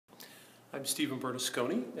I'm Stephen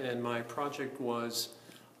Bernasconi, and my project was,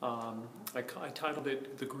 I titled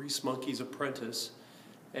it The Greasemonkey's Apprentice.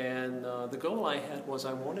 And the goal I had was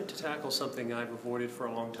I wanted to tackle something I've avoided for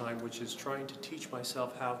a long time, which is trying to teach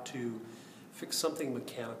myself how to fix something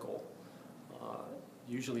mechanical.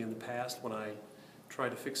 Usually in the past, when I try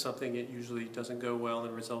to fix something, it usually doesn't go well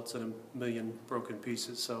and results in a million broken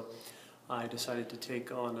pieces. So I decided to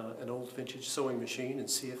take on an old vintage sewing machine and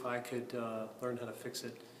see if I could learn how to fix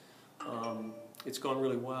it. It's gone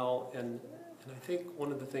really well, and I think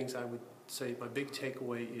one of the things I would say, my big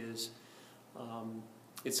takeaway is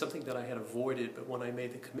it's something that I had avoided, but when I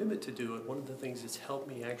made the commitment to do it, one of the things that's helped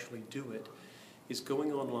me actually do it is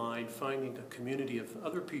going online, finding a community of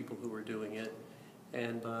other people who are doing it,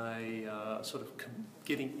 and by sort of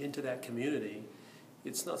getting into that community,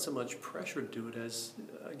 it's not so much pressure to do it as,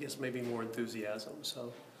 I guess, maybe more enthusiasm.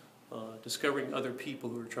 So discovering other people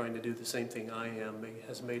who are trying to do the same thing I am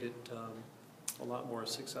has made it a lot more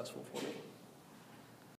successful for me.